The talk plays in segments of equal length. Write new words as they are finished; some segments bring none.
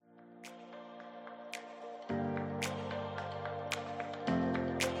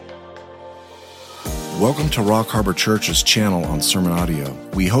Welcome to Rock Harbor Church's channel on Sermon Audio.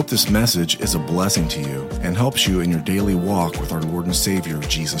 We hope this message is a blessing to you and helps you in your daily walk with our Lord and Savior,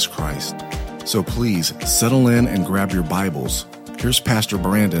 Jesus Christ. So please settle in and grab your Bibles. Here's Pastor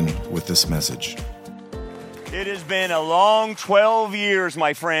Brandon with this message. It has been a long 12 years,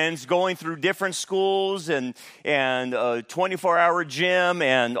 my friends, going through different schools and a 24-hour gym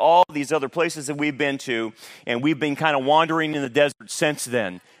and all these other places that we've been to. And we've been kind of wandering in the desert since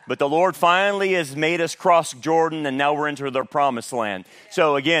then. But the Lord finally has made us cross Jordan, and now we're into the promised land.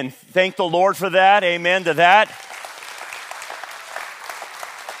 So again, thank the Lord for that. Amen to that.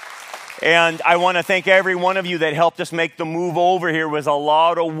 And I want to thank every one of you that helped us make the move over here. It was a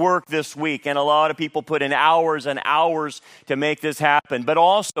lot of work this week, and a lot of people put in hours and hours to make this happen. But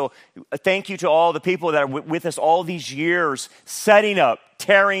also, thank you to all the people that are with us all these years, setting up,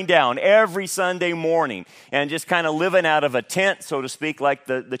 tearing down every Sunday morning, and just kind of living out of a tent, so to speak, like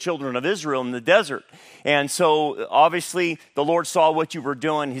the children of Israel in the desert. And so, obviously, the Lord saw what you were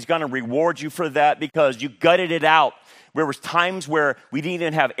doing. He's going to reward you for that because you gutted it out. There was times where we didn't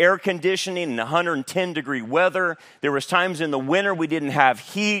even have air conditioning in 110-degree weather. There was times in the winter we didn't have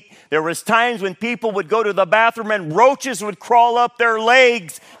heat. There was times when people would go to the bathroom and roaches would crawl up their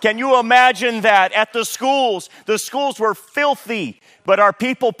legs. Can you imagine that? At the schools were filthy, but our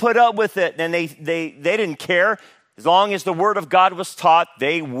people put up with it, and they didn't care. As long as the Word of God was taught,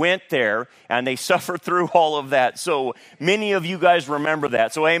 they went there, and they suffered through all of that. So many of you guys remember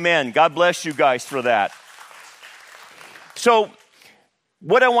that. So amen. God bless you guys for that. So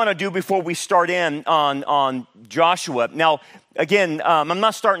what I want to do before we start in on Joshua, now, again, I'm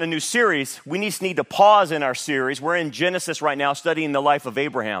not starting a new series. We just need to pause in our series. We're in Genesis right now studying the life of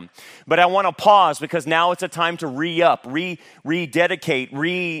Abraham. But I want to pause because now it's a time to re-up, rededicate,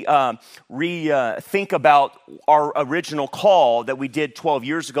 think about our original call that we did 12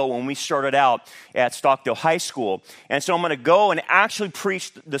 years ago when we started out at Stockdale High School. And so I'm going to go and actually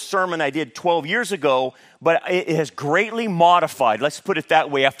preach the sermon I did 12 years ago, but it has greatly modified. Let's put it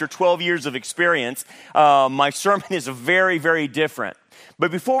that way. After 12 years of experience, my sermon is very, very different. But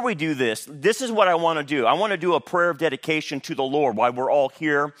before we do this is what I want to do. I want to do a prayer of dedication to the Lord while we're all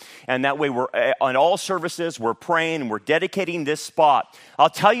here. And that way we're on all services, we're praying, and we're dedicating this spot. I'll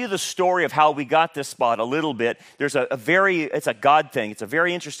tell you the story of how we got this spot a little bit. It's a God thing. It's a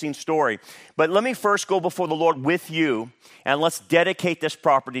very interesting story. But let me first go before the Lord with you, and let's dedicate this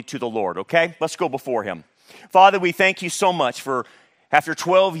property to the Lord, okay? Let's go before Him. Father, we thank you so much for after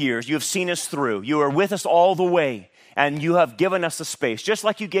 12 years, you have seen us through. You are with us all the way. And you have given us a space, just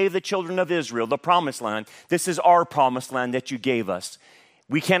like you gave the children of Israel, the promised land. This is our promised land that you gave us.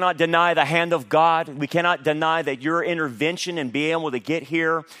 We cannot deny the hand of God. We cannot deny that your intervention in being able to get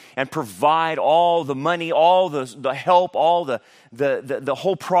here and provide all the money, all the help, all the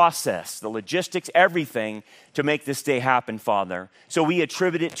whole process, the logistics, everything to make this day happen, Father. So we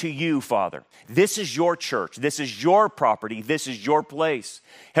attribute it to you, Father. This is your church. This is your property. This is your place.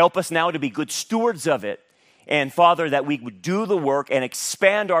 Help us now to be good stewards of it. And Father, that we would do the work and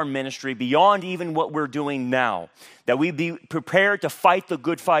expand our ministry beyond even what we're doing now. That we be prepared to fight the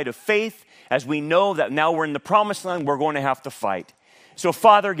good fight of faith, as we know that now we're in the promised land, we're going to have to fight. So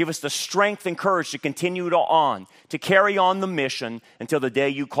Father, give us the strength and courage to continue to carry on the mission until the day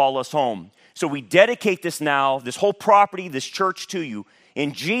you call us home. So we dedicate this now, this whole property, this church to you.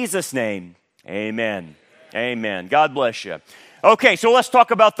 In Jesus' name, amen. Amen. God bless you. Okay, so let's talk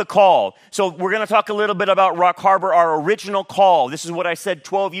about the call. So we're going to talk a little bit about Rock Harbor, our original call. This is what I said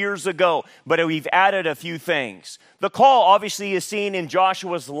 12 years ago, but we've added a few things. The call obviously is seen in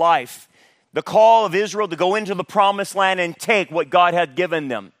Joshua's life. The call of Israel to go into the promised land and take what God had given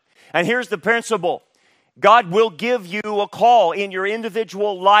them. And here's the principle. God will give you a call in your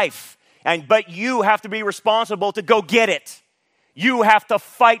individual life, but you have to be responsible to go get it. You have to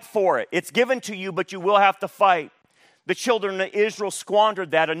fight for it. It's given to you, but you will have to fight. The children of Israel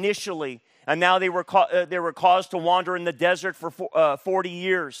squandered that initially, and now they were caused to wander in the desert for 40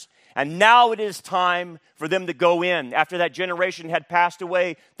 years. And now it is time for them to go in. After that generation had passed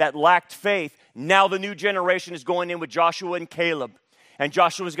away that lacked faith, now the new generation is going in with Joshua and Caleb. And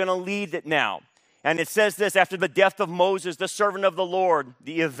Joshua is going to lead it now. And it says this, after the death of Moses, the servant of the Lord,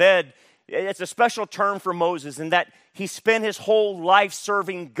 the Eved, it's a special term for Moses in that he spent his whole life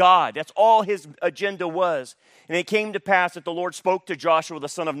serving God. That's all his agenda was. And it came to pass that the Lord spoke to Joshua, the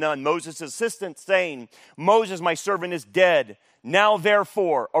son of Nun, Moses' assistant, saying, Moses, my servant, is dead. Now,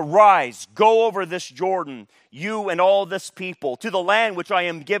 therefore, arise, go over this Jordan, you and all this people, to the land which I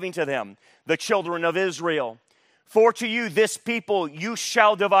am giving to them, the children of Israel. For to you, this people, you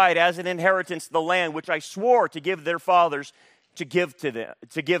shall divide as an inheritance the land which I swore to give their fathers to give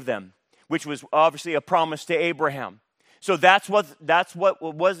them. which was obviously a promise to Abraham. So that's what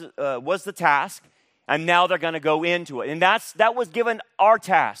was the task, and now they're going to go into it. And that was given our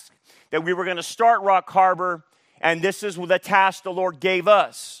task, that we were going to start Rock Harbor, and this is the task the Lord gave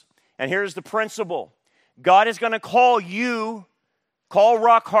us. And here's the principle. God is going to call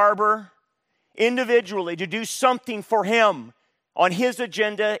Rock Harbor individually to do something for Him on His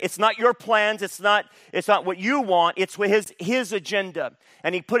agenda. It's not your plans. It's not what you want. It's His agenda.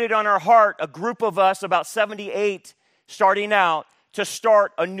 And He put it on our heart, a group of us, about 78, starting out, to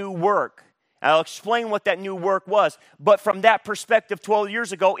start a new work. And I'll explain what that new work was. But from that perspective, 12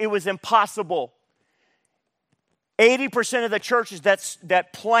 years ago, it was impossible. 80% of the churches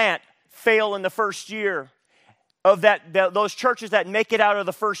that plant fail in the first year. Of those churches that make it out of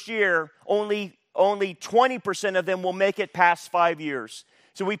the first year, only 20% of them will make it past 5 years.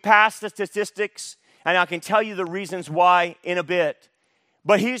 So we passed the statistics, and I can tell you the reasons why in a bit.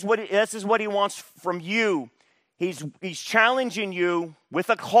 But this is what He wants from you. He's challenging you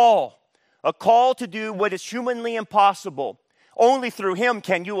with a call to do what is humanly impossible. Only through Him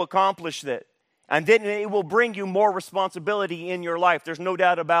can you accomplish that. And then it will bring you more responsibility in your life. There's no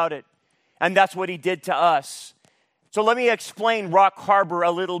doubt about it. And that's what He did to us. So let me explain Rock Harbor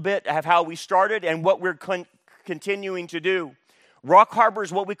a little bit of how we started and what we're continuing to do. Rock Harbor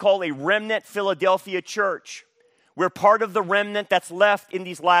is what we call a remnant Philadelphia church. We're part of the remnant that's left in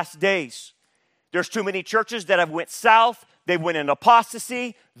these last days. There's too many churches that have went south. They went in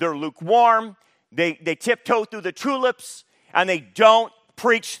apostasy. They're lukewarm. They tiptoe through the tulips, and they don't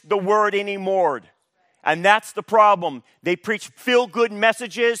preach the word anymore. And that's the problem. They preach feel-good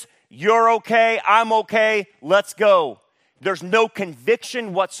messages. You're okay, I'm okay, let's go. There's no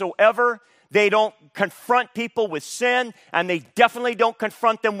conviction whatsoever. They don't confront people with sin, and they definitely don't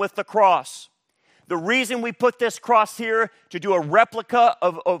confront them with the cross. The reason we put this cross here to do a replica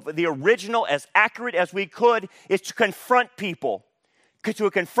of the original as accurate as we could is to confront people. To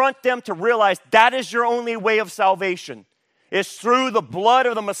confront them to realize that is your only way of salvation. It's through the blood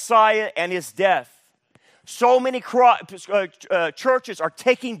of the Messiah and His death. So many churches are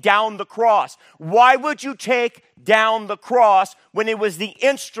taking down the cross. Why would you take down the cross when it was the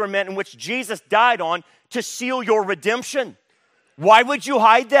instrument in which Jesus died on to seal your redemption? Why would you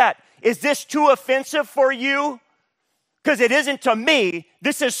hide that? Is this too offensive for you? Because it isn't to me.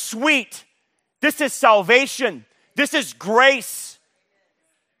 This is sweet. This is salvation. This is grace.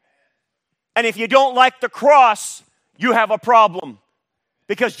 And if you don't like the cross, you have a problem.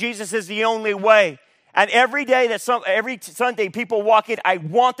 Because Jesus is the only way. And every Sunday people walk in, I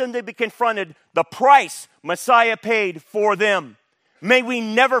want them to be confronted, the price Messiah paid for them. May we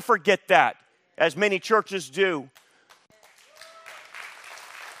never forget that, as many churches do.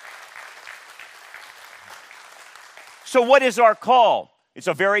 So what is our call? It's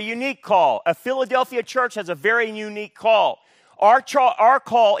a very unique call. A Philadelphia church has a very unique call. Our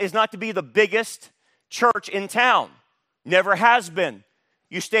call is not to be the biggest church in town. Never has been.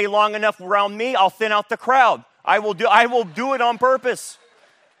 You stay long enough around me, I'll thin out the crowd. I will do it on purpose.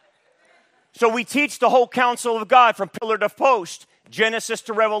 So we teach the whole counsel of God from pillar to post, Genesis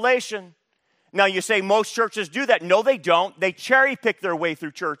to Revelation. Now you say most churches do that. No, they don't. They cherry pick their way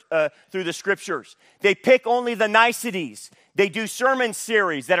through through the scriptures. They pick only the niceties. They do sermon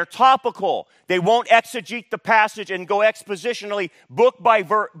series that are topical. They won't exegete the passage and go expositionally book by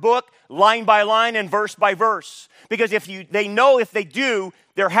book, line by line, and verse by verse. Because they know if they do,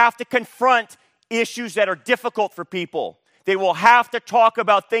 they'll have to confront issues that are difficult for people. They will have to talk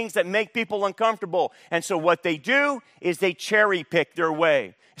about things that make people uncomfortable. And so what they do is they cherry pick their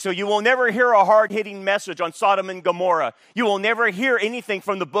way. So you will never hear a hard-hitting message on Sodom and Gomorrah. You will never hear anything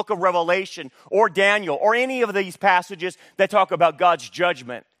from the book of Revelation or Daniel or any of these passages that talk about God's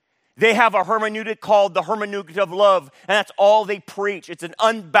judgment. They have a hermeneutic called the hermeneutic of love, and that's all they preach. It's an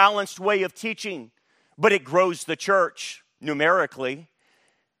unbalanced way of teaching, but it grows the church numerically.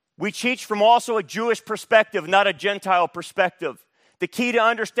 We teach from also a Jewish perspective, not a Gentile perspective. The key to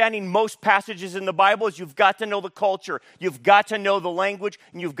understanding most passages in the Bible is you've got to know the culture, you've got to know the language,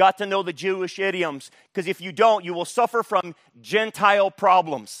 and you've got to know the Jewish idioms. Because if you don't, you will suffer from Gentile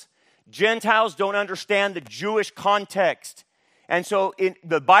problems. Gentiles don't understand the Jewish context. And so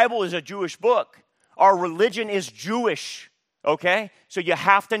the Bible is a Jewish book. Our religion is Jewish, okay? So you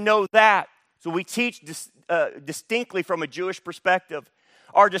have to know that. So we teach distinctly from a Jewish perspective.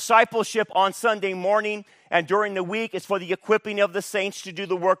 Our discipleship on Sunday morning and during the week is for the equipping of the saints to do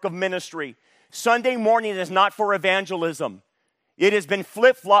the work of ministry. Sunday morning is not for evangelism. It has been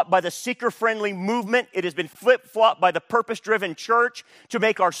flip-flopped by the seeker-friendly movement. It has been flip-flopped by the purpose-driven church to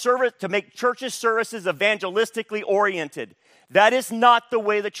make churches' services evangelistically oriented. That is not the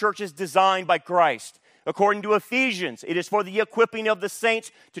way the church is designed by Christ. According to Ephesians, it is for the equipping of the saints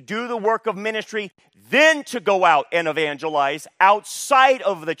to do the work of ministry, then to go out and evangelize outside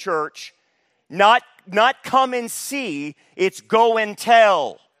of the church, not come and see, it's go and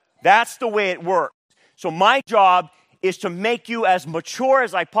tell. That's the way it works. So my job is to make you as mature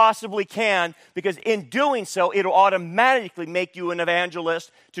as I possibly can, because in doing so, it'll automatically make you an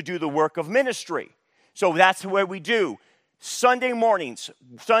evangelist to do the work of ministry. So that's what we do. Sunday mornings,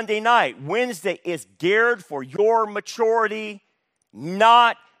 Sunday night, Wednesday is geared for your maturity,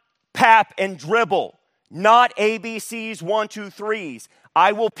 not pap and dribble, not ABCs, 1, 2, 3s.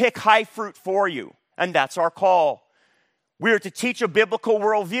 I will pick high fruit for you, and that's our call. We are to teach a biblical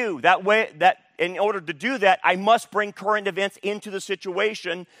worldview. That way, that in order to do that, I must bring current events into the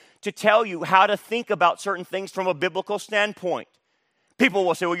situation to tell you how to think about certain things from a biblical standpoint. People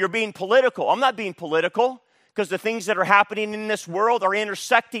will say, well, you're being political. I'm not being political, because the things that are happening in this world are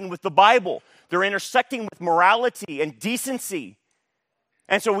intersecting with the Bible. They're intersecting with morality and decency.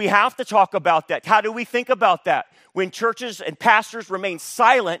 And so we have to talk about that. How do we think about that? When churches and pastors remain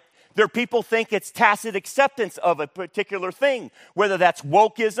silent, their people think it's tacit acceptance of a particular thing, whether that's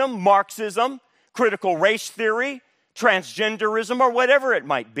wokeism, Marxism, critical race theory, transgenderism, or whatever it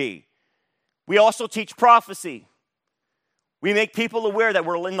might be. We also teach prophecy. We make people aware that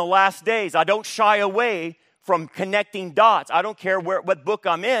we're in the last days. I don't shy away from connecting dots. I don't care what book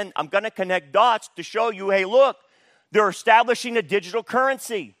I'm in. I'm going to connect dots to show you, hey, look, they're establishing a digital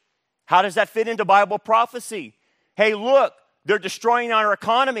currency. How does that fit into Bible prophecy? Hey, look, they're destroying our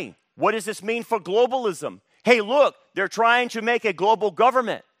economy. What does this mean for globalism? Hey, look, they're trying to make a global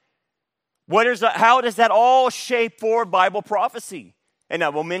government. How does that all shape forward Bible prophecy? And I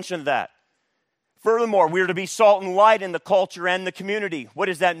will mention that. Furthermore, we are to be salt and light in the culture and the community. What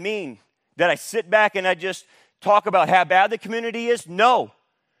does that mean? That I sit back and I just talk about how bad the community is? No.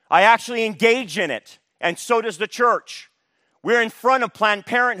 I actually engage in it, and so does the church. We're in front of Planned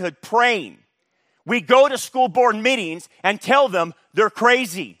Parenthood praying. We go to school board meetings and tell them they're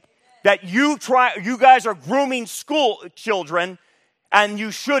crazy, that you guys are grooming school children, and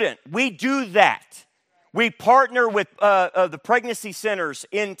you shouldn't. We do that. We partner with the pregnancy centers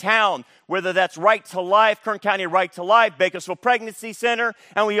in town, whether that's Right to Life, Kern County Right to Life, Bakersfield Pregnancy Center,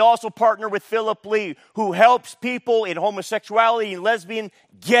 and we also partner with Philip Lee, who helps people in homosexuality and lesbian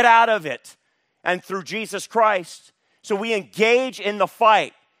get out of it, and through Jesus Christ. So we engage in the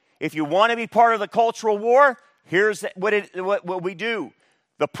fight. If you want to be part of the cultural war, here's what we do.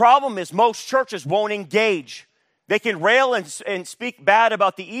 The problem is most churches won't engage. They can rail and speak bad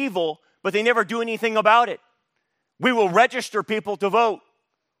about the evil, but they never do anything about it. We will register people to vote.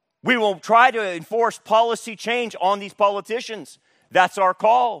 We will try to enforce policy change on these politicians. That's our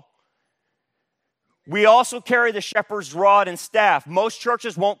call. We also carry the shepherd's rod and staff. Most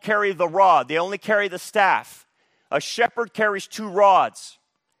churches won't carry the rod. They only carry the staff. A shepherd carries 2 rods.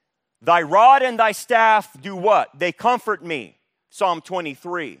 Thy rod and thy staff do what? They comfort me. Psalm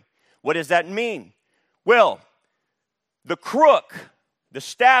 23. What does that mean? Well, the crook, the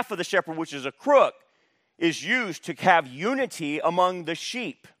staff of the shepherd, which is a crook, is used to have unity among the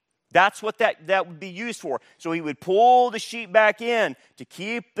sheep. That's what that would be used for. So he would pull the sheep back in to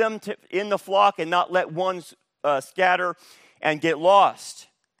keep them in the flock and not let one scatter and get lost.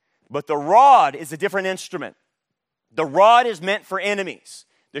 But the rod is a different instrument. The rod is meant for enemies.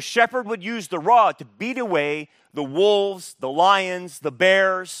 The shepherd would use the rod to beat away the wolves, the lions, the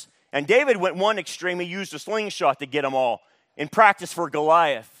bears. And David went one extreme. He used a slingshot to get them all in practice for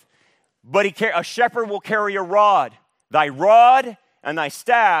Goliath. But a shepherd will carry a rod. Thy rod and thy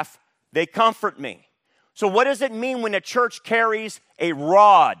staff, they comfort me. So what does it mean when a church carries a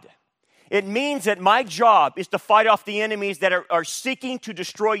rod? It means that my job is to fight off the enemies that are seeking to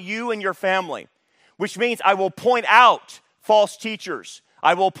destroy you and your family, which means I will point out false teachers.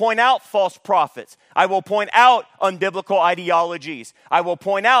 I will point out false prophets. I will point out unbiblical ideologies. I will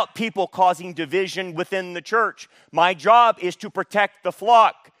point out people causing division within the church. My job is to protect the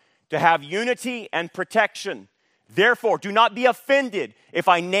flock, to have unity and protection. Therefore, do not be offended if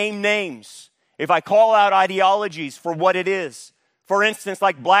I name names, if I call out ideologies for what it is. For instance,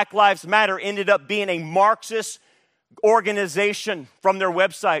 like Black Lives Matter ended up being a Marxist organization from their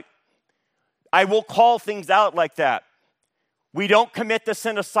website. I will call things out like that. We don't commit the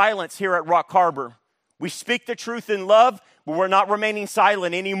sin of silence here at Rock Harbor. We speak the truth in love, but we're not remaining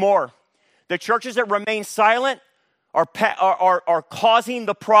silent anymore. The churches that remain silent are causing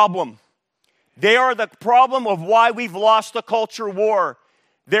the problem. They are the problem of why we've lost the culture war.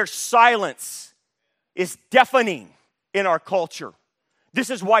 Their silence is deafening in our culture. This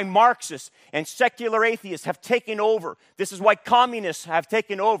is why Marxists and secular atheists have taken over. This is why communists have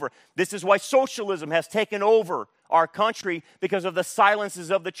taken over. This is why socialism has taken over our country, because of the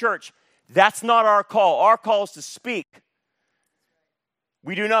silences of the church. That's not our call. Our call is to speak.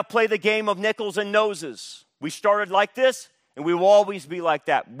 We do not play the game of nickels and noses. We started like this, and we will always be like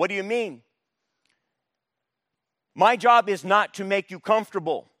that. What do you mean? My job is not to make you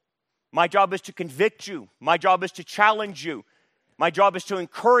comfortable. My job is to convict you. My job is to challenge you. My job is to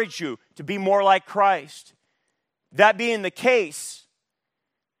encourage you to be more like Christ. That being the case,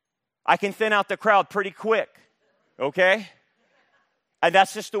 I can thin out the crowd pretty quick, okay? And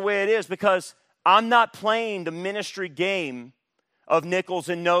that's just the way it is, because I'm not playing the ministry game of nickels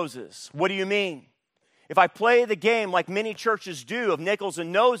and noses. What do you mean? If I play the game like many churches do of nickels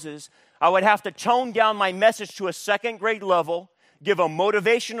and noses, I would have to tone down my message to a second grade level, give a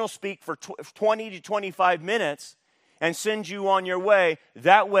motivational speak for 20 to 25 minutes, and send you on your way.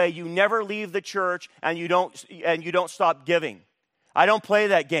 That way you never leave the church and you don't stop giving. I don't play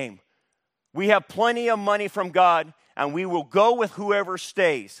that game. We have plenty of money from God, and we will go with whoever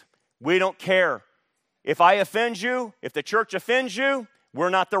stays. We don't care. If I offend you, if the church offends you, we're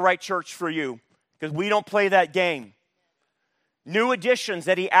not the right church for you, because we don't play that game. New additions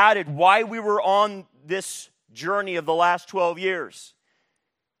that he added while we were on this journey of the last 12 years.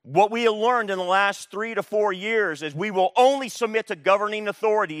 What we have learned in the last 3 to 4 years is we will only submit to governing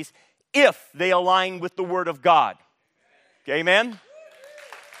authorities if they align with the Word of God. Okay, amen?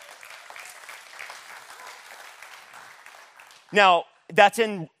 Now, that's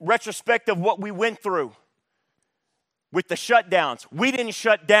in retrospect of what we went through with the shutdowns. We didn't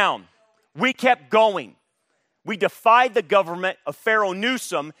shut down. We kept going. We defied the government of Pharaoh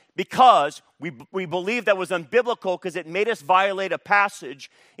Newsom because we believed that was unbiblical, because it made us violate a passage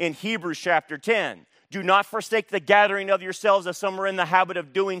in Hebrews chapter 10. Do not forsake the gathering of yourselves as some are in the habit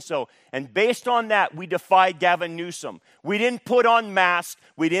of doing so. And based on that, we defied Gavin Newsom. We didn't put on masks.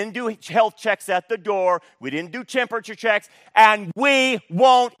 We didn't do health checks at the door. We didn't do temperature checks. And we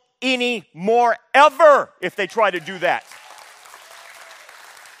won't anymore ever if they try to do that.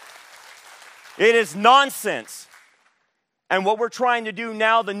 It is nonsense. And what we're trying to do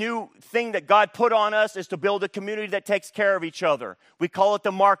now, the new thing that God put on us, is to build a community that takes care of each other. We call it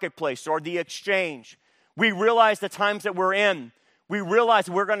the marketplace or the exchange. We realize the times that we're in. We realize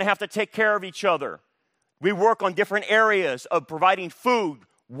we're going to have to take care of each other. We work on different areas of providing food,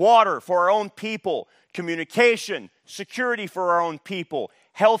 water for our own people, communication, security for our own people,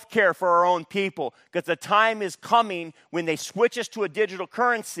 health care for our own people. Because the time is coming when they switch us to a digital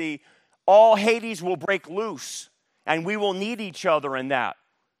currency, all Hades will break loose. And we will need each other in that.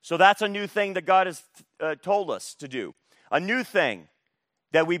 So that's a new thing that God has told us to do. A new thing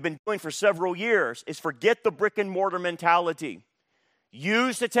that we've been doing for several years is forget the brick and mortar mentality.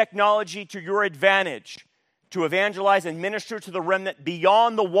 Use the technology to your advantage to evangelize and minister to the remnant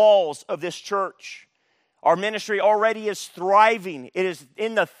beyond the walls of this church. Our ministry already is thriving. It is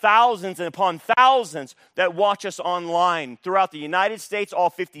in the thousands and upon thousands that watch us online throughout the United States, all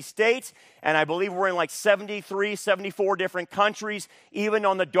 50 states, and I believe we're in like 73, 74 different countries. Even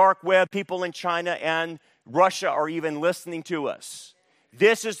on the dark web, people in China and Russia are even listening to us.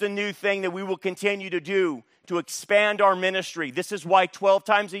 This is the new thing that we will continue to do to expand our ministry. This is why 12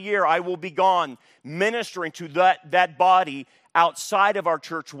 times a year I will be gone ministering to that body outside of our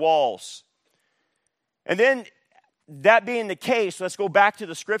church walls. And then, that being the case, let's go back to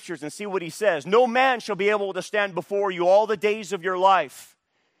the scriptures and see what he says. No man shall be able to stand before you all the days of your life.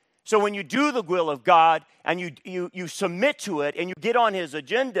 So when you do the will of God and you submit to it and you get on his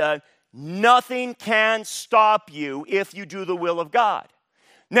agenda, nothing can stop you if you do the will of God.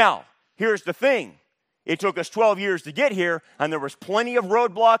 Now, here's the thing. It took us 12 years to get here, and there was plenty of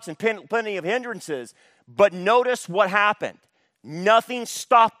roadblocks and plenty of hindrances. But notice what happened. Nothing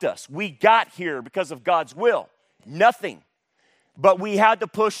stopped us. We got here because of God's will. Nothing. But we had to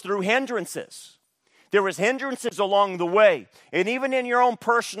push through hindrances. There was hindrances along the way. And even in your own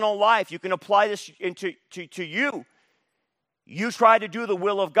personal life, you can apply this to you. You try to do the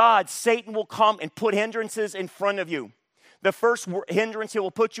will of God, Satan will come and put hindrances in front of you. The first hindrance he will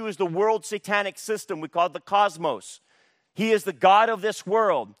put you is the world satanic system. We call it the cosmos. He is the God of this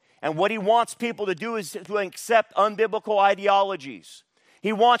world. And what he wants people to do is to accept unbiblical ideologies.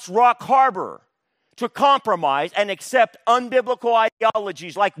 He wants Rock Harbor to compromise and accept unbiblical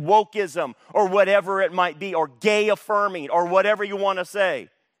ideologies like wokeism or whatever it might be, or gay affirming, or whatever you want to say.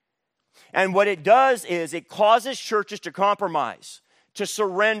 And what it does is it causes churches to compromise, to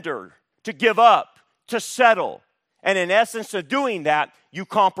surrender, to give up, to settle. And in essence of doing that, you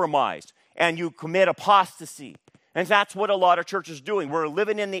compromise and you commit apostasy. And that's what a lot of churches are doing. We're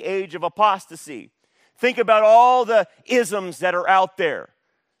living in the age of apostasy. Think about all the isms that are out there.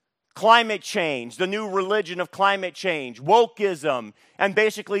 Climate change, the new religion of climate change, wokeism, and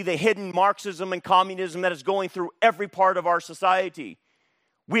basically the hidden Marxism and communism that is going through every part of our society.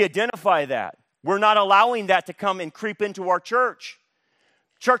 We identify that. We're not allowing that to come and creep into our church.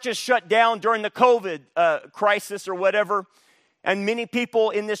 Churches shut down during the COVID crisis or whatever, and many people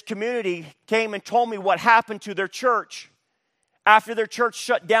in this community came and told me what happened to their church. After their church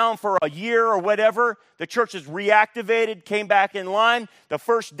shut down for a year or whatever, the church is reactivated, came back in line. The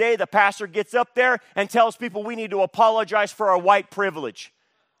first day, the pastor gets up there and tells people we need to apologize for our white privilege.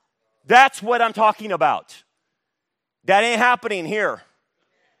 That's what I'm talking about. That ain't happening here.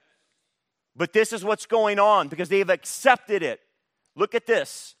 But this is what's going on because they've accepted it. Look at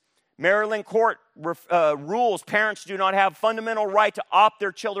this. Maryland court rules parents do not have fundamental right to opt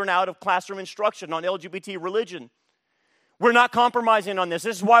their children out of classroom instruction on LGBT religion. We're not compromising on this.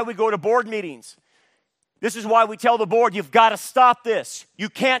 This is why we go to board meetings. This is why we tell the board, you've got to stop this. You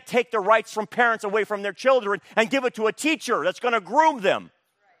can't take the rights from parents away from their children and give it to a teacher that's going to groom them.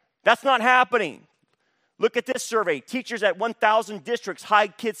 That's not happening. Look at this survey. Teachers at 1,000 districts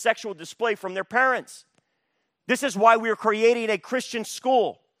hide kids' sexual display from their parents. This is why we're creating a Christian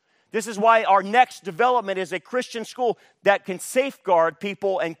school. This is why our next development is a Christian school that can safeguard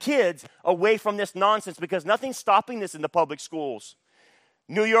people and kids away from this nonsense because nothing's stopping this in the public schools.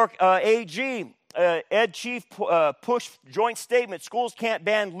 New York AG, Ed Chief pushed joint statement, schools can't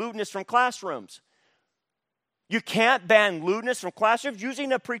ban lewdness from classrooms. You can't ban lewdness from classrooms using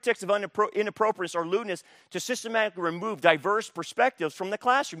the pretext of inappropriateness or lewdness to systematically remove diverse perspectives from the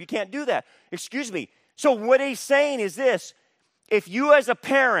classroom. You can't do that. Excuse me. So what he's saying is this. If you as a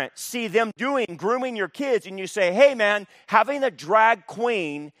parent see them grooming your kids and you say, hey man, having a drag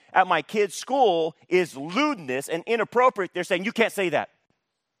queen at my kid's school is lewdness and inappropriate, they're saying you can't say that.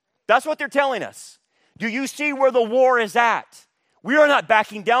 That's what they're telling us. Do you see where the war is at? We are not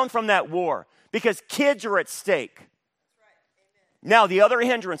backing down from that war because kids are at stake. That's right. Now, the other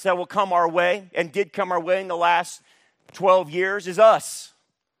hindrance that will come our way and did come our way in the last 12 years is us.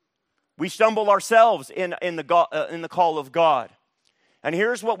 We stumble ourselves in the call of God. And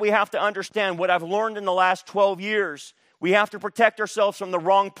here's what we have to understand, what I've learned in the last 12 years. We have to protect ourselves from the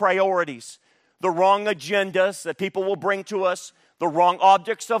wrong priorities, the wrong agendas that people will bring to us, the wrong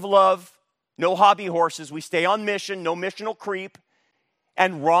objects of love, no hobby horses. We stay on mission, no missional creep,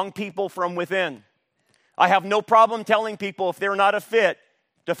 and wrong people from within. I have no problem telling people if they're not a fit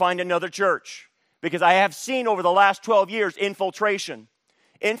to find another church because I have seen over the last 12 years infiltration.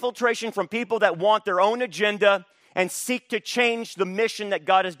 Infiltration from people that want their own agenda and seek to change the mission that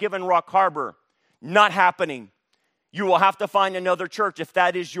God has given Rock Harbor. Not happening. You will have to find another church if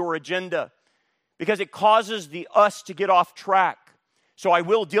that is your agenda because it causes us to get off track. So I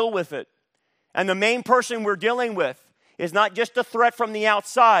will deal with it. And the main person we're dealing with is not just a threat from the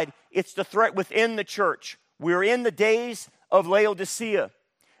outside, it's the threat within the church. We're in the days of Laodicea.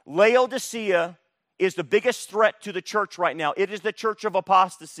 Laodicea is the biggest threat to the church right now. It is the church of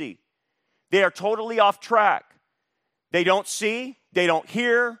apostasy. They are totally off track. They don't see, they don't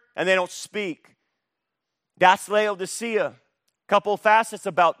hear, and they don't speak. That's Laodicea. A couple of facets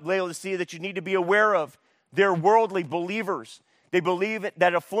about Laodicea that you need to be aware of. They're worldly believers. They believe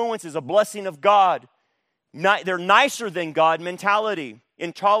that affluence is a blessing of God. They're nicer than God mentality,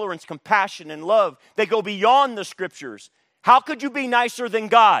 intolerance, compassion, and love. They go beyond the scriptures. How could you be nicer than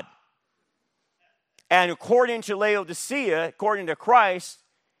God? And according to Laodicea, according to Christ,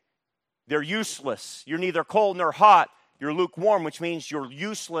 they're useless. You're neither cold nor hot. You're lukewarm, which means you're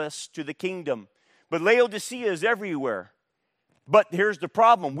useless to the kingdom. But Laodicea is everywhere. But here's the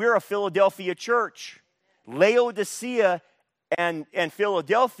problem. We're a Philadelphia church. Laodicea and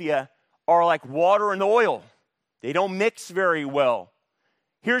Philadelphia are like water and oil. They don't mix very well.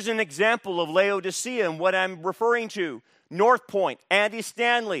 Here's an example of Laodicea and what I'm referring to. North Point, Andy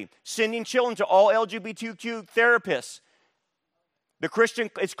Stanley, sending children to all LGBTQ therapists.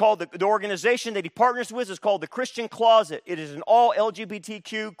 It's called the organization that he partners with is called the Christian Closet. It is an all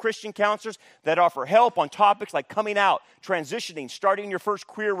LGBTQ Christian counselors that offer help on topics like coming out, transitioning, starting your first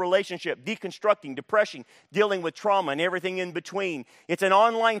queer relationship, deconstructing, depression, dealing with trauma, and everything in between. It's an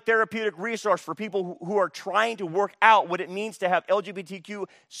online therapeutic resource for people who are trying to work out what it means to have LGBTQ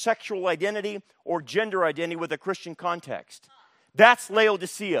sexual identity or gender identity with a Christian context. That's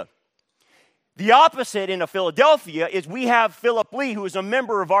Laodicea. The opposite in Philadelphia is we have Philip Lee, who is a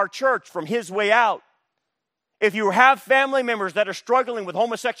member of our church from His Way Out. If you have family members that are struggling with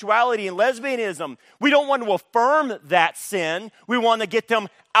homosexuality and lesbianism, we don't want to affirm that sin. We want to get them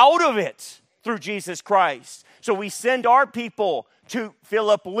out of it through Jesus Christ. So we send our people to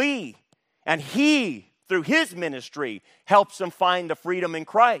Philip Lee, and he, through his ministry, helps them find the freedom in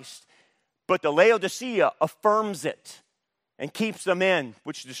Christ. But the Laodicea affirms it and keeps them in,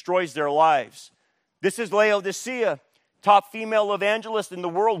 which destroys their lives. This is Laodicea. Top female evangelist in the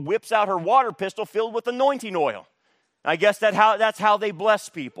world whips out her water pistol filled with anointing oil. I guess that's how they bless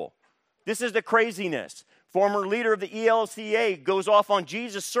people. This is the craziness. Former leader of the ELCA goes off on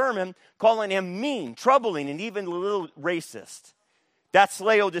Jesus' sermon, calling him mean, troubling, and even a little racist. That's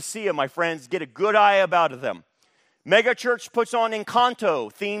Laodicea, my friends. Get a good eye about them. Mega Church puts on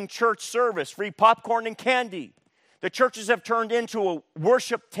Encanto, themed church service, free popcorn and candy. The churches have turned into a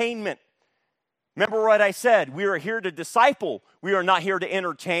worshiptainment. Remember what I said, we are here to disciple. We are not here to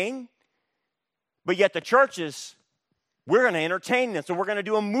entertain. But yet the churches, we're going to entertain them. So we're going to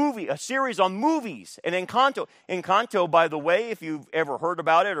do a series on movies. And Encanto. Encanto, by the way, if you've ever heard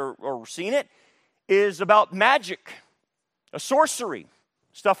about it or seen it, is about magic, a sorcery,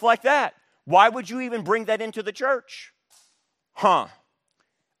 stuff like that. Why would you even bring that into the church?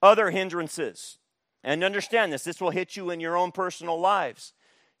 Other hindrances. And understand this will hit you in your own personal lives.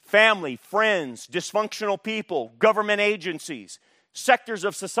 Family, friends, dysfunctional people, government agencies, sectors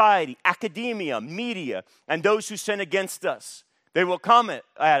of society, academia, media, and those who sin against us. They will come at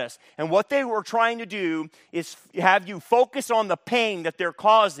us. And what they were trying to do is have you focus on the pain that they're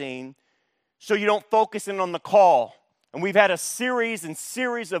causing so you don't focus in on the call. And we've had a series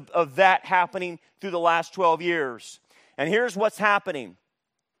of that happening through the last 12 years. And here's what's happening.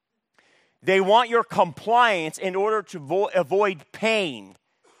 They want your compliance in order to avoid pain.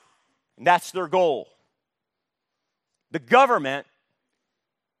 And that's their goal. The government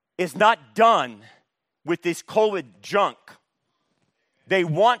is not done with this COVID junk. They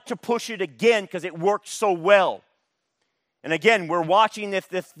want to push it again because it worked so well. And again, we're watching if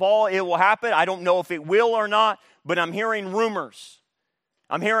this fall it will happen. I don't know if it will or not, but I'm hearing rumors.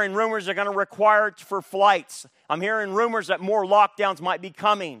 I'm hearing rumors they're going to require it for flights. I'm hearing rumors that more lockdowns might be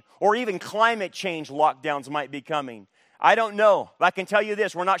coming, or even climate change lockdowns might be coming. I don't know, but I can tell you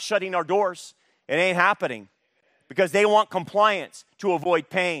this, we're not shutting our doors. It ain't happening because they want compliance to avoid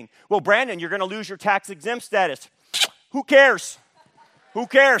pain. Well, Brandon, you're going to lose your tax-exempt status. Who cares? Who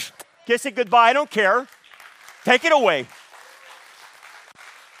cares? Kiss it goodbye. I don't care. Take it away.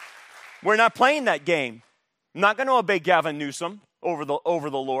 We're not playing that game. I'm not going to obey Gavin Newsom over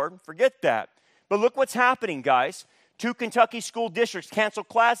the Lord. Forget that. But look what's happening, guys. 2 Kentucky school districts canceled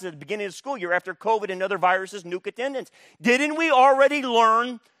classes at the beginning of the school year after COVID and other viruses nuke attendance. Didn't we already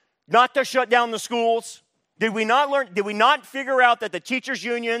learn not to shut down the schools? Did we not figure out that the teachers'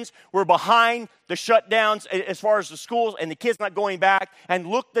 unions were behind the shutdowns as far as the schools and the kids not going back? And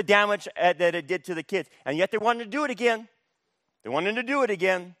look the damage that it did to the kids. And yet they wanted to do it again. They wanted to do it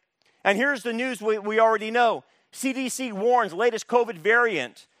again. And here's the news we already know. CDC warns latest COVID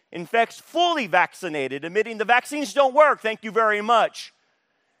variant infects fully vaccinated, admitting the vaccines don't work. Thank you very much.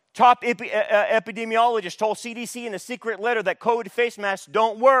 Top epidemiologists told CDC in a secret letter that COVID face masks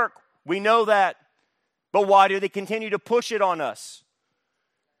don't work. We know that. But why do they continue to push it on us?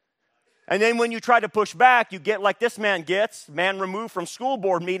 And then when you try to push back, you get like this man gets, man removed from school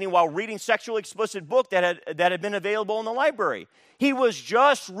board meeting while reading sexually explicit book that had been available in the library. He was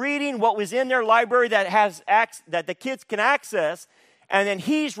just reading what was in their library that the kids can access, and then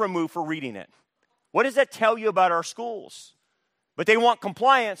he's removed for reading it. What does that tell you about our schools? But they want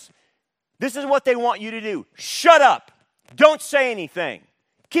compliance. This is what they want you to do. Shut up. Don't say anything.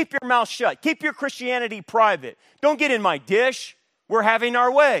 Keep your mouth shut. Keep your Christianity private. Don't get in my dish. We're having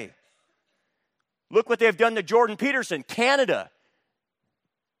our way. Look what they've done to Jordan Peterson, Canada.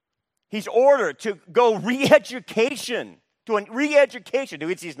 He's ordered to go re-education,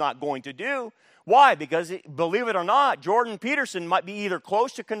 which he's not going to do. Why? Because, believe it or not, Jordan Peterson might be either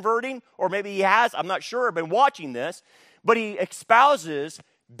close to converting or maybe he has, I'm not sure, I've been watching this, but he espouses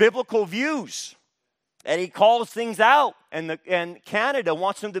biblical views and he calls things out, and Canada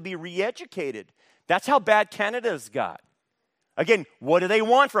wants him to be re-educated. That's how bad Canada's got. Again, what do they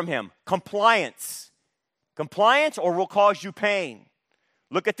want from him? Compliance. Compliance or will cause you pain.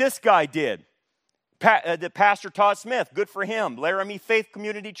 Look at this guy did. The Pastor Todd Smith, good for him. Laramie Faith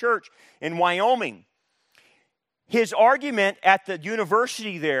Community Church in Wyoming. His argument at the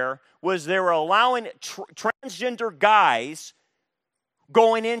university there was they were allowing transgender guys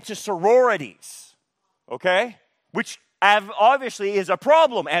going into sororities, okay? Which obviously is a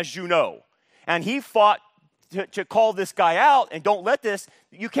problem, as you know. And he fought to call this guy out and don't let this.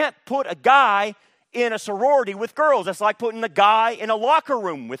 You can't put a guy in a sorority with girls. It's like putting a guy in a locker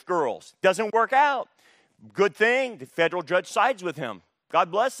room with girls. Doesn't work out. Good thing, the federal judge sides with him.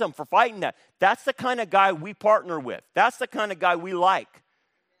 God bless him for fighting that. That's the kind of guy we partner with. That's the kind of guy we like.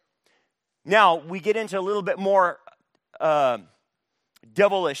 Now, we get into a little bit more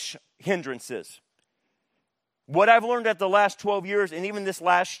devilish hindrances. What I've learned at the last 12 years, and even this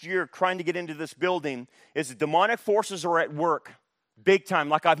last year, trying to get into this building, is that demonic forces are at work big time,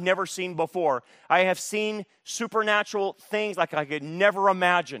 like I've never seen before. I have seen supernatural things like I could never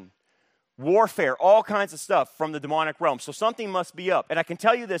imagine. Warfare, all kinds of stuff from the demonic realm. So something must be up. And I can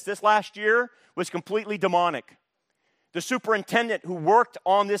tell you this last year was completely demonic. The superintendent who worked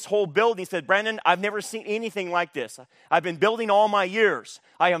on this whole building said, Brandon, I've never seen anything like this. I've been building all my years.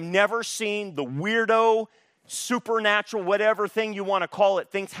 I have never seen the weirdo, supernatural, whatever thing you want to call it,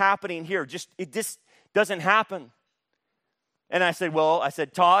 things happening here. It just doesn't happen. And I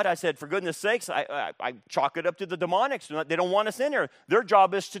said, Todd, for goodness sakes, I chalk it up to the demonics. They don't want us in here. Their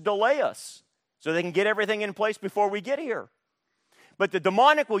job is to delay us so they can get everything in place before we get here. But the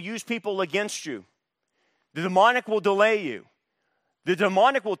demonic will use people against you. The demonic will delay you. The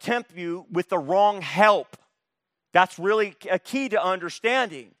demonic will tempt you with the wrong help. That's really a key to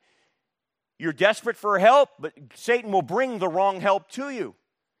understanding. You're desperate for help, but Satan will bring the wrong help to you.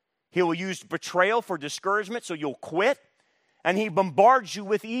 He will use betrayal for discouragement so you'll quit. And he bombards you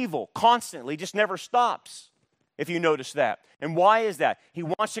with evil constantly, just never stops, if you notice that. And why is that? He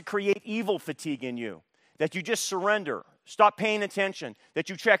wants to create evil fatigue in you, that you just surrender, stop paying attention, that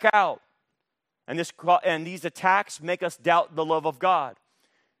you check out. And these attacks make us doubt the love of God.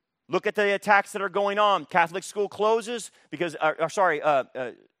 Look at the attacks that are going on. Catholic school closes because,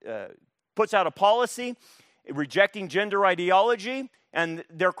 puts out a policy rejecting gender ideology, and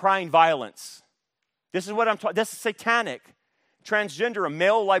they're crying violence. This is what I'm talking. This is satanic. Transgender, a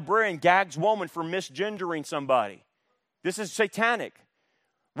male librarian gags woman for misgendering somebody. This is satanic.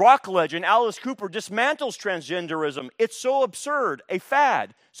 Rock legend Alice Cooper dismantles transgenderism. It's so absurd, a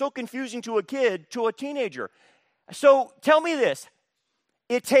fad, so confusing to a kid, to a teenager. So tell me this.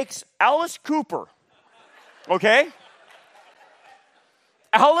 It takes Alice Cooper, okay?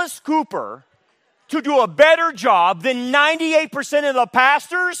 Alice Cooper to do a better job than 98% of the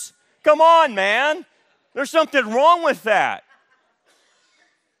pastors? Come on, man. There's something wrong with that.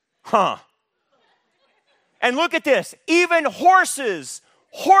 And look at this. Even horses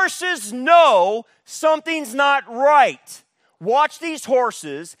know something's not right. Watch these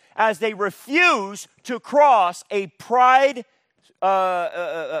horses as they refuse to cross a pride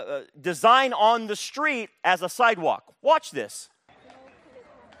design on the street as a sidewalk. Watch this.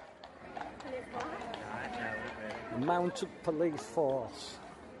 Mounted police force.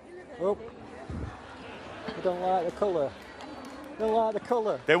 Oh, I don't like the colour. Don't like the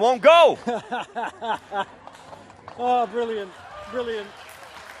colour. They won't go. Oh, brilliant, brilliant.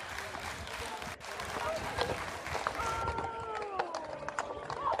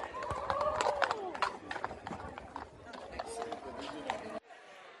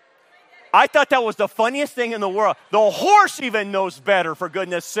 I thought that was the funniest thing in the world. The horse even knows better, for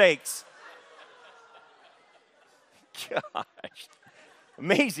goodness sakes. Gosh.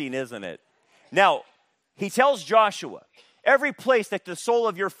 Amazing, isn't it? Now, he tells Joshua, every place that the sole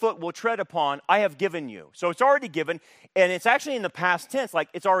of your foot will tread upon, I have given you. So it's already given, and it's actually in the past tense, like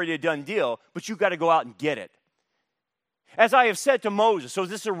it's already a done deal, but you've got to go out and get it. As I have said to Moses, so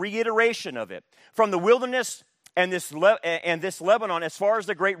this is a reiteration of it. From the wilderness and this Lebanon, as far as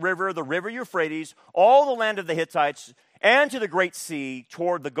the great river, the river Euphrates, all the land of the Hittites, and to the great sea,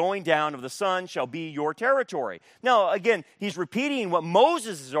 toward the going down of the sun, shall be your territory. Now, again, he's repeating what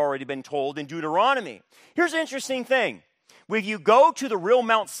Moses has already been told in Deuteronomy. Here's an interesting thing. When you go to the real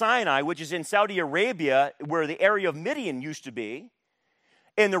Mount Sinai, which is in Saudi Arabia, where the area of Midian used to be,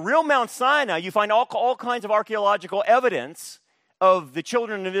 in the real Mount Sinai, you find all kinds of archaeological evidence of the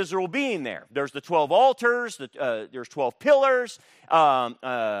children of Israel being there. There's the 12 altars, there's 12 pillars,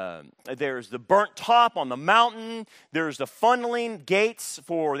 there's the burnt top on the mountain, there's the funneling gates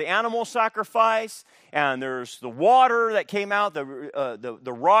for the animal sacrifice, and there's the water that came out,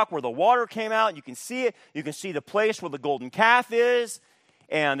 the rock where the water came out. You can see it. You can see the place where the golden calf is,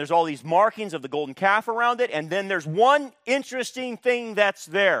 and there's all these markings of the golden calf around it. And then there's one interesting thing that's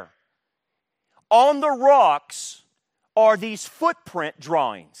there. On the rocks are these footprint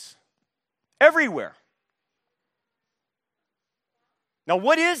drawings everywhere. Now,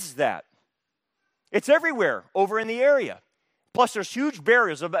 what is that? It's everywhere over in the area. Plus, there's huge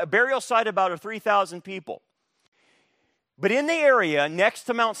burials, a burial site about 3,000 people. But in the area next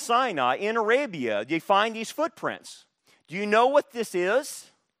to Mount Sinai in Arabia, you find these footprints. Do you know what this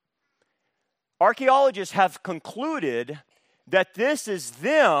is? archaeologists have concluded that this is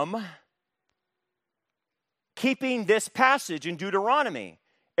them keeping this passage in Deuteronomy.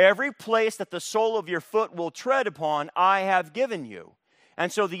 Every place that the sole of your foot will tread upon, I have given you.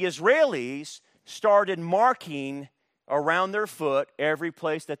 And so the Israelis started marking around their foot every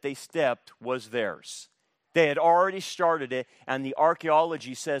place that they stepped was theirs. They had already started it, and the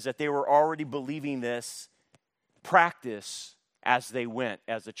archaeology says that they were already believing this practice as they went,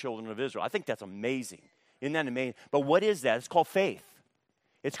 as the children of Israel. I think that's amazing. Isn't that amazing? But what is that? It's called faith.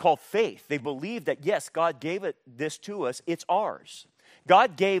 It's called faith. They believe that, yes, God gave this to us. It's ours.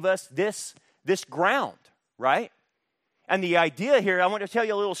 God gave us this ground, right? And the idea here, I want to tell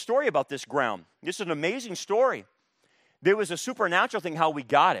you a little story about this ground. This is an amazing story. There was a supernatural thing how we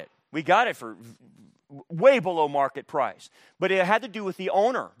got it. We got it for way below market price. But it had to do with the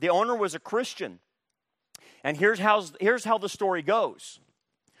owner. The owner was a Christian. And here's how the story goes.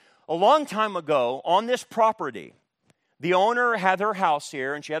 A long time ago, on this property, the owner had her house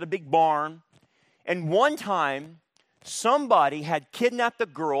here, and she had a big barn. And one time, somebody had kidnapped a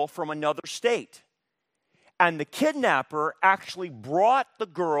girl from another state. And the kidnapper actually brought the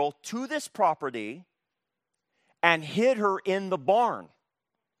girl to this property and hid her in the barn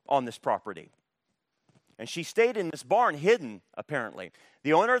on this property. And she stayed in this barn hidden, apparently.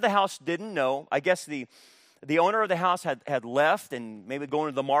 The owner of the house didn't know. I guess the owner of the house had left and maybe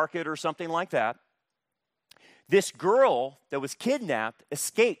going to the market or something like that. This girl that was kidnapped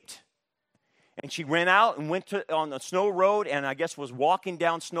escaped. And she ran out and went on the Snow Road, and I guess was walking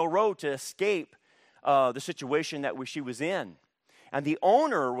down Snow Road to escape the situation that she was in. And the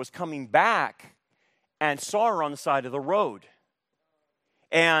owner was coming back and saw her on the side of the road.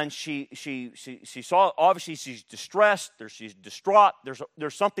 And she saw, obviously she's distressed, she's distraught,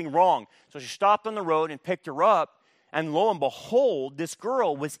 there's something wrong. So she stopped on the road and picked her up, and lo and behold, this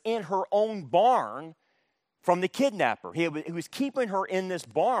girl was in her own barn from the kidnapper. He was keeping her in this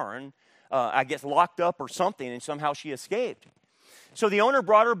barn, I guess locked up or something, and somehow she escaped. So the owner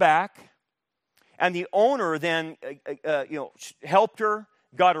brought her back, and the owner then helped her,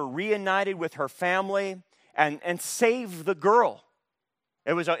 got her reunited with her family, and saved the girl.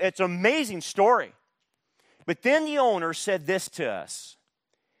 It's an amazing story. But then the owner said this to us.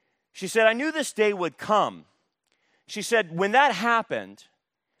 She said, I knew this day would come. She said, when that happened,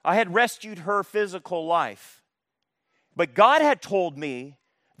 I had rescued her physical life. But God had told me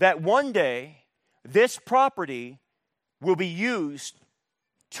that one day this property will be used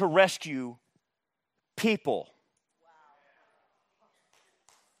to rescue people.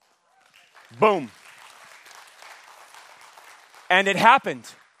 Wow. Boom. And it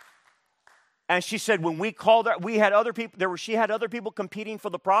happened. And she said, when we called her, we had other people, she had other people competing for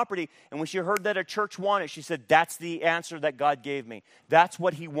the property. And when she heard that a church wanted, she said, that's the answer that God gave me. That's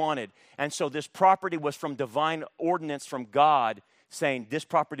what he wanted. And so this property was from divine ordinance from God, saying this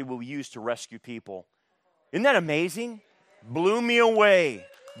property will be used to rescue people. Isn't that amazing? Blew me away.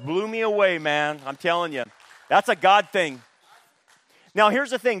 Blew me away, man. I'm telling you. That's a God thing. Now,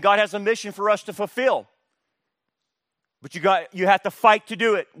 here's the thing. God has a mission for us to fulfill. But you have to fight to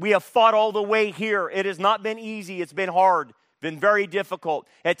do it. We have fought all the way here. It has not been easy. It's been hard, been very difficult.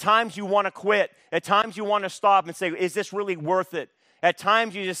 At times you want to quit. At times you want to stop and say, is this really worth it? At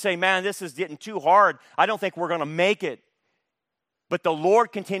times you just say, man, this is getting too hard. I don't think we're going to make it. But the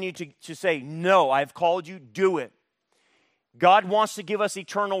Lord continued to say, no, I've called you, do it. God wants to give us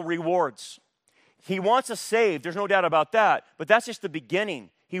eternal rewards. He wants us saved. There's no doubt about that. But that's just the beginning.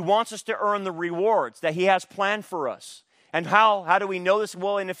 He wants us to earn the rewards that he has planned for us. And how do we know this?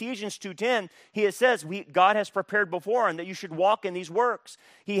 Well, in Ephesians 2:10, it says God has prepared before him that you should walk in these works.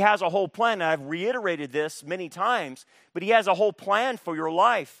 He has a whole plan. And I've reiterated this many times, but he has a whole plan for your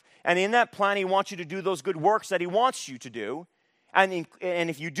life. And in that plan, he wants you to do those good works that he wants you to do. And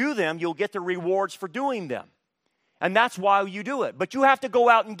if you do them, you'll get the rewards for doing them. And that's why you do it. But you have to go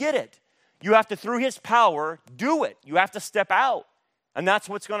out and get it. You have to, through his power, do it. You have to step out. And that's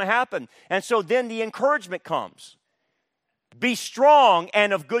what's going to happen. And so then the encouragement comes. Be strong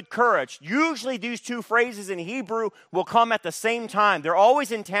and of good courage. Usually these two phrases in Hebrew will come at the same time. They're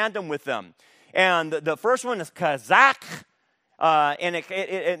always in tandem with them. And the first one is kazak, and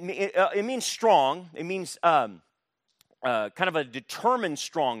it means strong. It means kind of a determined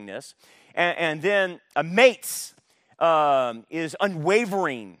strongness. And then a mates is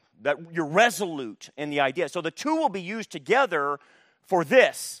unwavering, that you're resolute in the idea. So the two will be used together for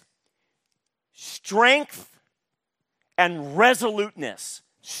this: strength and resoluteness,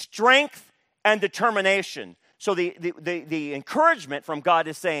 strength and determination. So the encouragement from God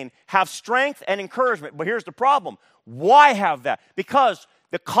is saying, have strength and encouragement. But here's the problem. Why have that? Because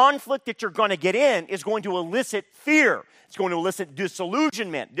the conflict that you're going to get in is going to elicit fear. It's going to elicit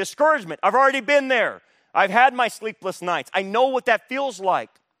disillusionment, discouragement. I've already been there. I've had my sleepless nights. I know what that feels like.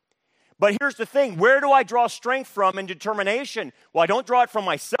 But here's the thing. Where do I draw strength from and determination? Well, I don't draw it from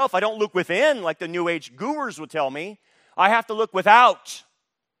myself. I don't look within like the New Age gurus would tell me. I have to look without.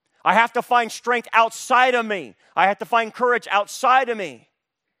 I have to find strength outside of me. I have to find courage outside of me.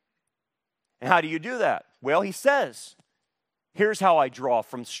 And how do you do that? Well, he says, here's how I draw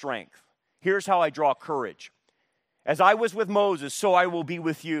from strength. Here's how I draw courage. As I was with Moses, so I will be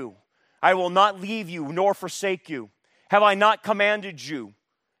with you. I will not leave you nor forsake you. Have I not commanded you?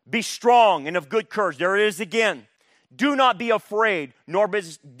 Be strong and of good courage. There it is again. Do not be afraid nor be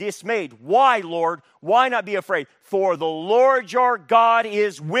dismayed. Why, Lord? Why not be afraid? For the Lord your God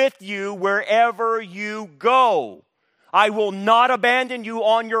is with you wherever you go. I will not abandon you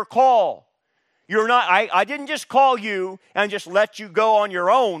on your call. I didn't just call you and just let you go on your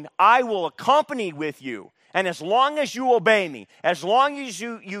own. I will accompany with you. And as long as you obey me, as long as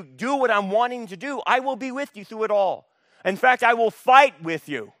you do what I'm wanting to do, I will be with you through it all. In fact, I will fight with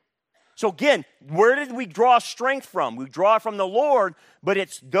you. So again, where did we draw strength from? We draw it from the Lord, but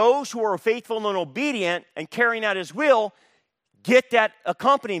it's those who are faithful and obedient and carrying out His will get that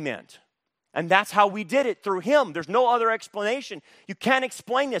accompaniment. And that's how we did it, through Him. There's no other explanation. You can't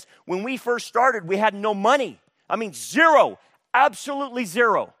explain this. When we first started, we had no money. I mean, zero. Absolutely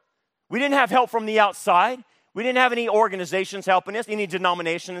zero. We didn't have help from the outside. We didn't have any organizations helping us, any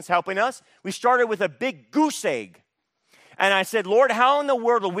denominations helping us. We started with a big goose egg. And I said, Lord, how in the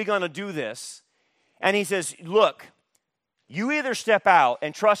world are we going to do this? And He says, look, you either step out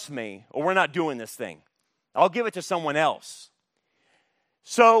and trust me, or we're not doing this thing. I'll give it to someone else.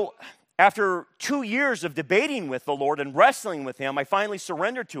 So after 2 years of debating with the Lord and wrestling with Him, I finally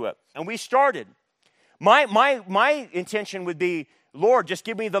surrendered to it. And we started. My intention would be, Lord, just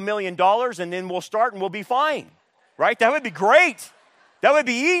give me the $1 million and then we'll start and we'll be fine. Right? That would be great. That would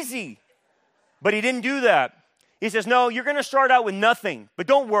be easy. But He didn't do that. He says, no, you're going to start out with nothing. But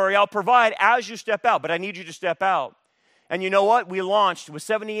don't worry, I'll provide as you step out. But I need you to step out. And you know what? We launched with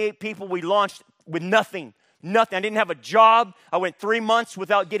 78 people. We launched with nothing. Nothing. I didn't have a job. I went 3 months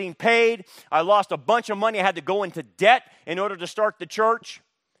without getting paid. I lost a bunch of money. I had to go into debt in order to start the church.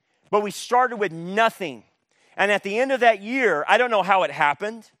 But we started with nothing. And at the end of that year, I don't know how it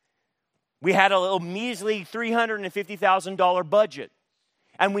happened. We had a little measly $350,000 budget.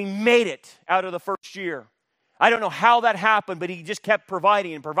 And we made it out of the first year. I don't know how that happened, but He just kept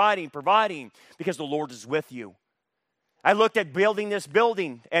providing and providing, because the Lord is with you. I looked at building this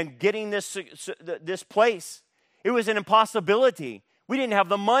building and getting this place. It was an impossibility. We didn't have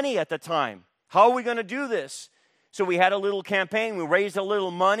the money at the time. How are we going to do this? So we had a little campaign. We raised a little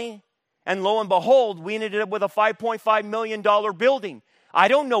money. And lo and behold, we ended up with a $5.5 million building. I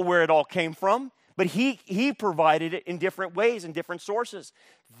don't know where it all came from, but he provided it in different ways and different sources.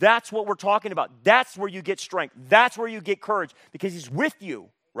 That's what we're talking about. That's where you get strength. That's where you get courage, because He's with you,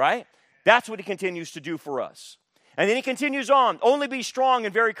 right? That's what He continues to do for us. And then He continues on. Only be strong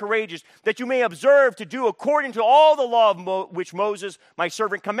and very courageous, that you may observe to do according to all the law of which Moses, my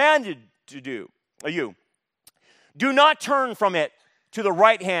servant, commanded to do. You. Do not turn from it to the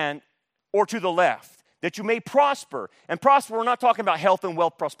right hand or to the left, that you may prosper. And prosper, we're not talking about health and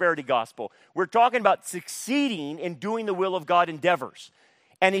wealth prosperity gospel. We're talking about succeeding in doing the will of God endeavors.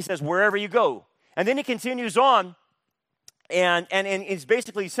 And He says, wherever you go. And then He continues on, and he's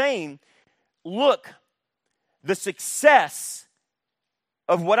basically saying, look, the success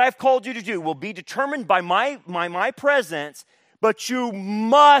of what I've called you to do will be determined by my presence, but you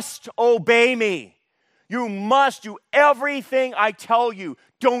must obey me. You must do everything I tell you.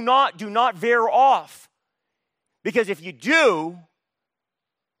 Do not veer off. Because if you do,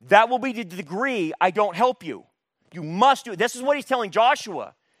 that will be the degree I don't help you. You must do it. This is what He's telling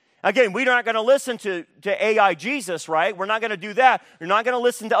Joshua. Again, we're not going to listen to AI Jesus, right? We're not going to do that. You're not going to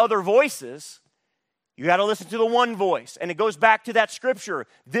listen to other voices. You got to listen to the one voice. And it goes back to that scripture.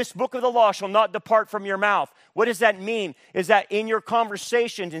 This book of the law shall not depart from your mouth. What does that mean? Is that in your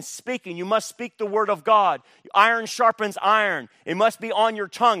conversations and speaking, you must speak the word of God. Iron sharpens iron. It must be on your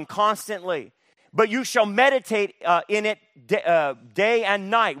tongue constantly. But you shall meditate in it day and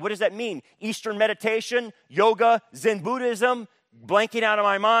night. What does that mean? Eastern meditation, yoga, Zen Buddhism, blanking out of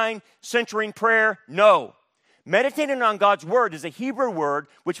my mind, centering prayer? No. Meditating on God's word is a Hebrew word,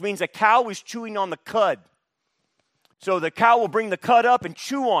 which means a cow is chewing on the cud. So the cow will bring the cud up and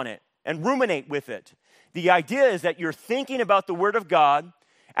chew on it and ruminate with it. The idea is that you're thinking about the word of God,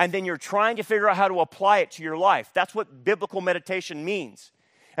 and then you're trying to figure out how to apply it to your life. That's what biblical meditation means.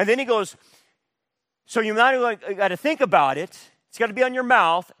 And then he goes, so you not only got to think about it, It's got to be on your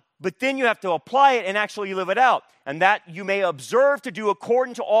mouth, but then you have to apply it and actually live it out. And that you may observe to do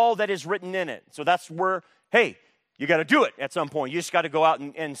according to all that is written in it. So that's where, hey, you got to do it at some point. You just got to go out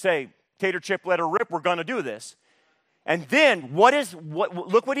and say, tater chip, let her rip, we're going to do this. And then,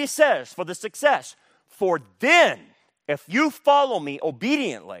 look what he says for the success. For then, if you follow me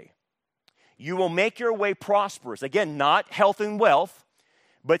obediently, you will make your way prosperous. Again, not health and wealth,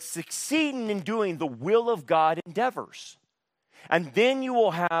 but succeeding in doing the will of God endeavors. And then you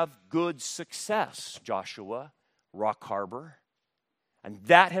will have good success, Joshua, Rock Harbor. And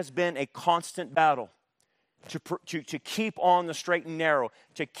that has been a constant battle to keep on the straight and narrow,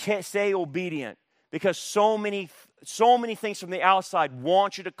 to stay obedient. Because so many things from the outside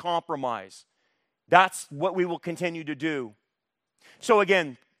want you to compromise. That's what we will continue to do. So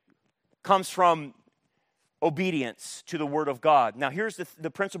again, comes from obedience to the Word of God. Now here's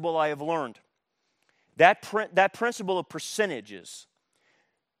the principle I have learned. That principle of percentages.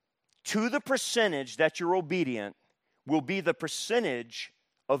 To the percentage that you're obedient will be the percentage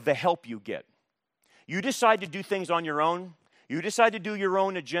of the help you get. You decide to do things on your own. You decide to do your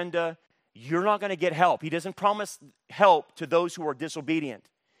own agenda. You're not going to get help. He doesn't promise help to those who are disobedient.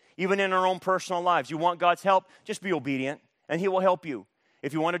 Even in our own personal lives. You want God's help? Just be obedient, and He will help you.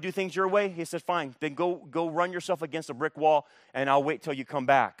 If you want to do things your way, He says, fine, then go run yourself against a brick wall, and I'll wait till you come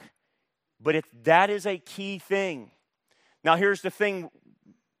back. But that is a key thing. Now, here's the thing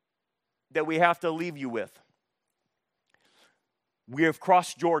that we have to leave you with. We have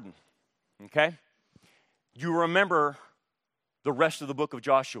crossed Jordan, okay? You remember the rest of the book of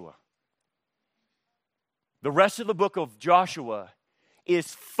Joshua. The rest of the book of Joshua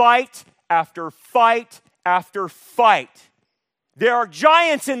is fight after fight after fight. There are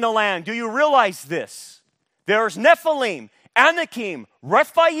giants in the land. Do you realize this? There's Nephilim, Anakim,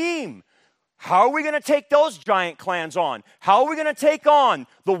 Rephaim. How are we going to take those giant clans on? How are we going to take on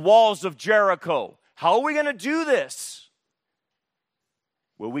the walls of Jericho? How are we going to do this?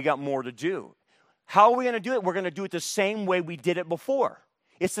 Well, we got more to do. How are we going to do it? We're going to do it the same way we did it before.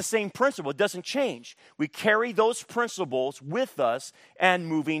 It's the same principle. It doesn't change. We carry those principles with us and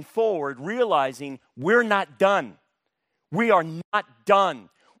moving forward, realizing we're not done. We are not done.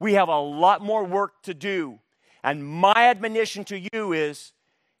 We have a lot more work to do. And my admonition to you is,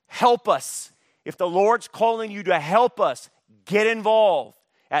 help us. If the Lord's calling you to help us, get involved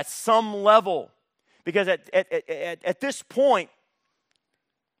at some level. Because at this point,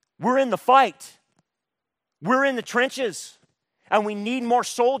 we're in the fight. We're in the trenches. And we need more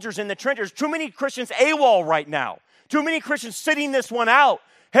soldiers in the trenches. Too many Christians AWOL right now. Too many Christians sitting this one out.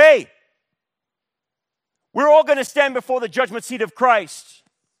 Hey, we're all going to stand before the judgment seat of Christ.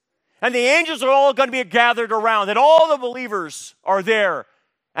 And the angels are all going to be gathered around. And all the believers are there.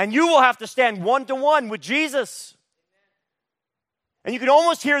 And you will have to stand one-to-one with Jesus. And you can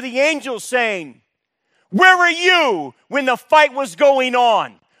almost hear the angels saying, where were you when the fight was going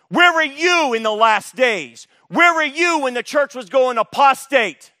on? Where were you in the last days? Where were you when the church was going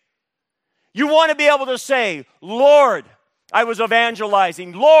apostate? You want to be able to say, Lord, I was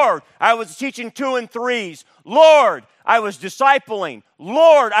evangelizing. Lord, I was teaching 2 and 3s. Lord, I was discipling.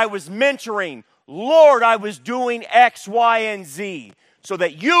 Lord, I was mentoring. Lord, I was doing X, Y, and Z. So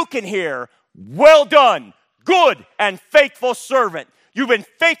that you can hear, well done, good and faithful servant. You've been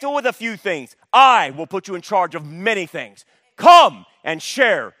faithful with a few things. I will put you in charge of many things. Come and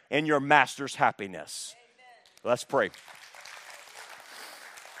share in your master's happiness. Let's pray.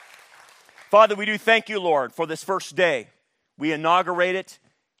 Father, we do thank you, Lord, for this first day. We inaugurate it.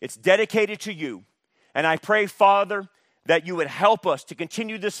 It's dedicated to you. And I pray, Father, that you would help us to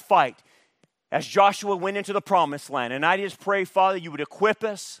continue this fight as Joshua went into the promised land. And I just pray, Father, you would equip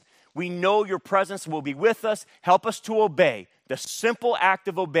us. We know your presence will be with us. Help us to obey, the simple act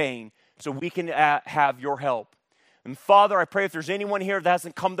of obeying, so we can have your help. And Father, I pray if there's anyone here that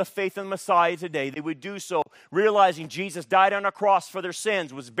hasn't come to faith in the Messiah today, they would do so realizing Jesus died on a cross for their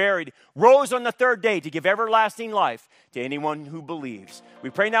sins, was buried, rose on the third day to give everlasting life to anyone who believes.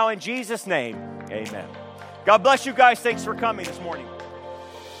 We pray now in Jesus' name, amen. God bless you guys. Thanks for coming this morning.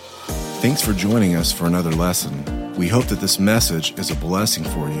 Thanks for joining us for another lesson. We hope that this message is a blessing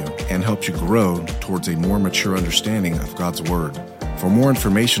for you and helps you grow towards a more mature understanding of God's Word. For more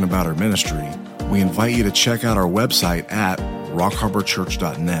information about our ministry, we invite you to check out our website at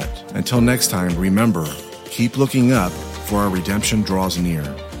rockharborchurch.net. Until next time, remember, keep looking up, for our redemption draws near.